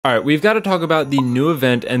Alright, we've got to talk about the new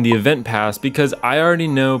event and the event pass because I already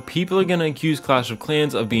know people are going to accuse Clash of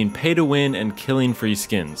Clans of being pay to win and killing free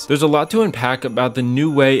skins. There's a lot to unpack about the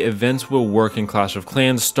new way events will work in Clash of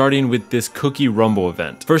Clans, starting with this Cookie Rumble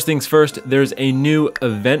event. First things first, there's a new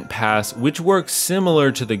event pass which works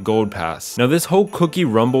similar to the gold pass. Now this whole Cookie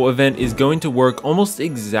Rumble event is going to work almost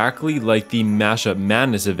exactly like the Mashup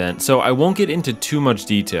Madness event, so I won't get into too much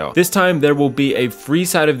detail. This time there will be a free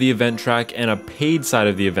side of the event track and a paid side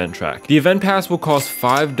of the event track. The event pass will cost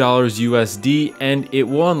 $5 USD and it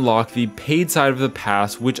will unlock the paid side of the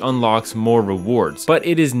pass, which unlocks more rewards, but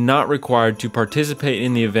it is not required to participate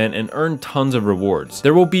in the event and earn tons of rewards.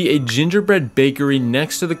 There will be a gingerbread bakery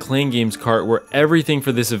next to the Clan Games cart where everything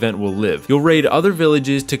for this event will live. You'll raid other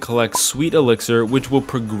villages to collect Sweet Elixir, which will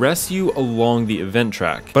progress you along the event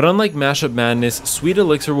track. But unlike Mashup Madness, Sweet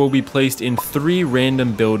Elixir will be placed in 3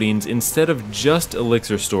 random buildings instead of just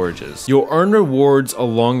Elixir storages. You'll earn rewards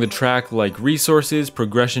along the track like resources,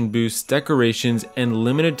 progression boosts, decorations, and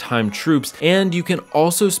limited time troops, and you can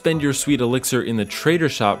also spend your Sweet Elixir in the trader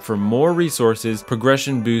shop for more resources,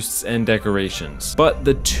 progression boosts, and decorations. But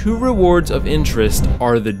the 2 rewards of interest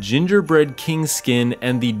are the Gingerbread King skin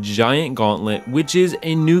and the Giant Gauntlet, which is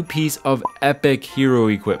a new piece of epic hero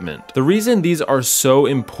equipment. The reason these are so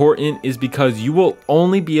important is because you will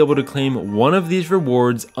only be able to claim one of these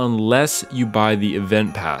rewards unless you buy the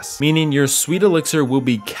event pass, meaning your Sweet Elixir will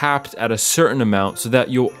be capped at a certain amount so that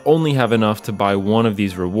you'll only have enough to buy one of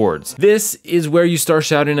these rewards. This is where you start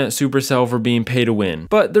shouting at Supercell for being pay to win,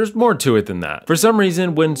 but there's more to it than that. For some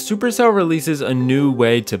reason, when Supercell releases a new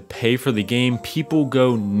way to pay for the game, people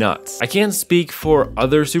go nuts. I can't speak for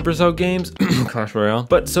other Supercell games, Clash Royale,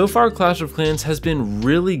 but so far Clash of Clans has been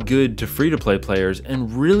really good to free-to-play players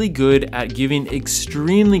and really good at giving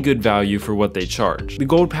extremely good value for what they charge. The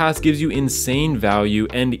Gold Pass gives you insane value,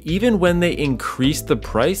 and even when they increase the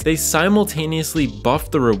price, they simultaneously buff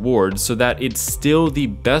the rewards so that it's still the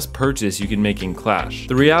best purchase you can make in Clash.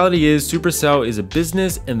 The reality is Supercell is a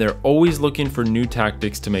business and they're always looking for new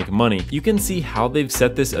tactics to make money. You can see how they've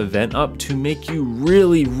set this event up to make you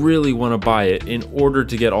really want to buy it in order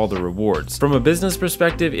to get all the rewards. From a business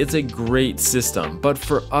perspective, it's a great system, but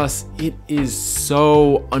for us, it is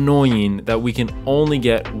so annoying that we can only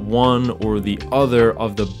get one or the other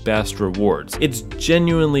of the best rewards. It's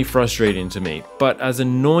genuinely frustrating to me, but as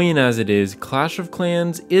annoying as it is, Clash of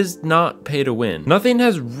Clans is not pay to win. Nothing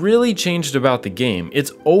has really changed about the game.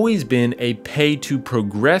 It's always been a pay to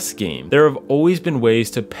progress game. There have always been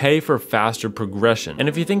ways to pay for faster progression. And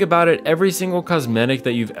if you think about it, every single cosmetic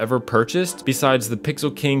that you've ever purchased, besides the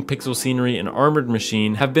Pixel King, Pixel Scenery, and Armored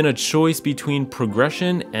Machine, have been a choice between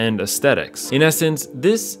progression and aesthetics. In essence,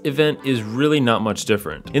 this event is really not much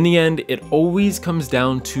different. In the end, it always comes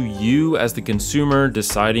down to you as the consumer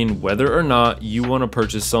deciding whether or not you want to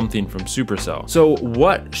purchase something from Supercell. So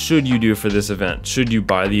what should you do for this event? Should you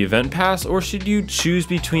buy the event pass or should you choose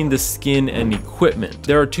between the skin and equipment?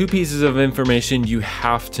 There are 2 pieces of information you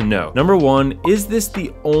have to know. Number 1, is this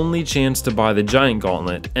the only chance to buy the Giant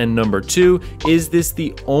Gauntlet? And number 2, is this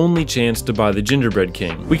the only chance to buy the Gingerbread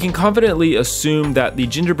King? We can confidently assume that the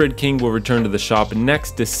Gingerbread King will return to the shop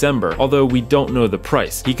next December, although we don't know the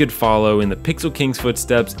price. He could follow in the Pixel King's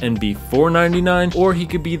footsteps and be $4.99, or he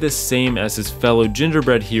could be the same as his fellow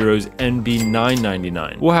Gingerbread heroes and be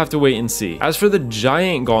 $9.99. We'll have to wait and see. As for the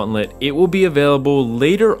Giant Gauntlet, it will be available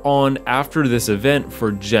later on after this event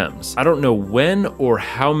for gems. I don't know when or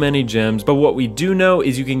how many gems, but what we do know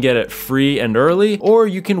is you can get it free and early, or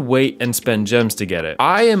you can wait and spend gems to get it.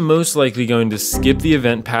 I am most likely going to skip the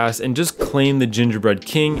event pass and just claim the Gingerbread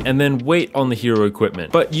King and then wait on the hero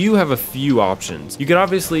equipment. But you have a few options. You could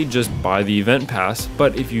obviously just buy the event pass,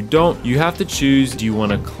 but if you don't, you have to choose, do you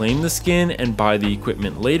want to claim the skin and buy the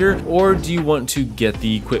equipment later, or do you want to get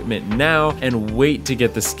the equipment now and wait to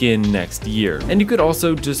get the skin next year? And you could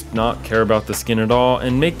also just not care about the skin at all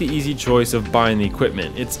and make the easy choice of buying the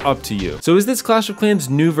equipment. It's up to you. So is this Clash of Clans'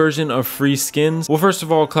 new version of free skins? Well, first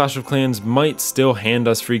of all, Clash of Clans might still hand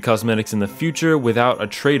us free cosmetics in the future without a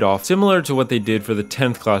trade-off, similar to what they did for the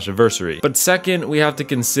 10th Clashiversary. But second, we have to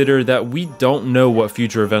consider that we don't know what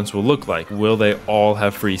future events will look like. Will they all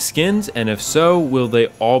have free skins? And if so, will they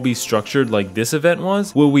all be structured like this event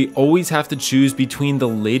was? Will we always have to choose between the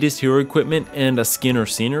latest hero equipment and a skin or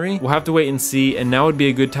scenery? We'll have to wait and see, and now would be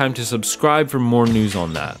a good time to subscribe for more news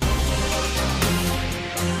on that.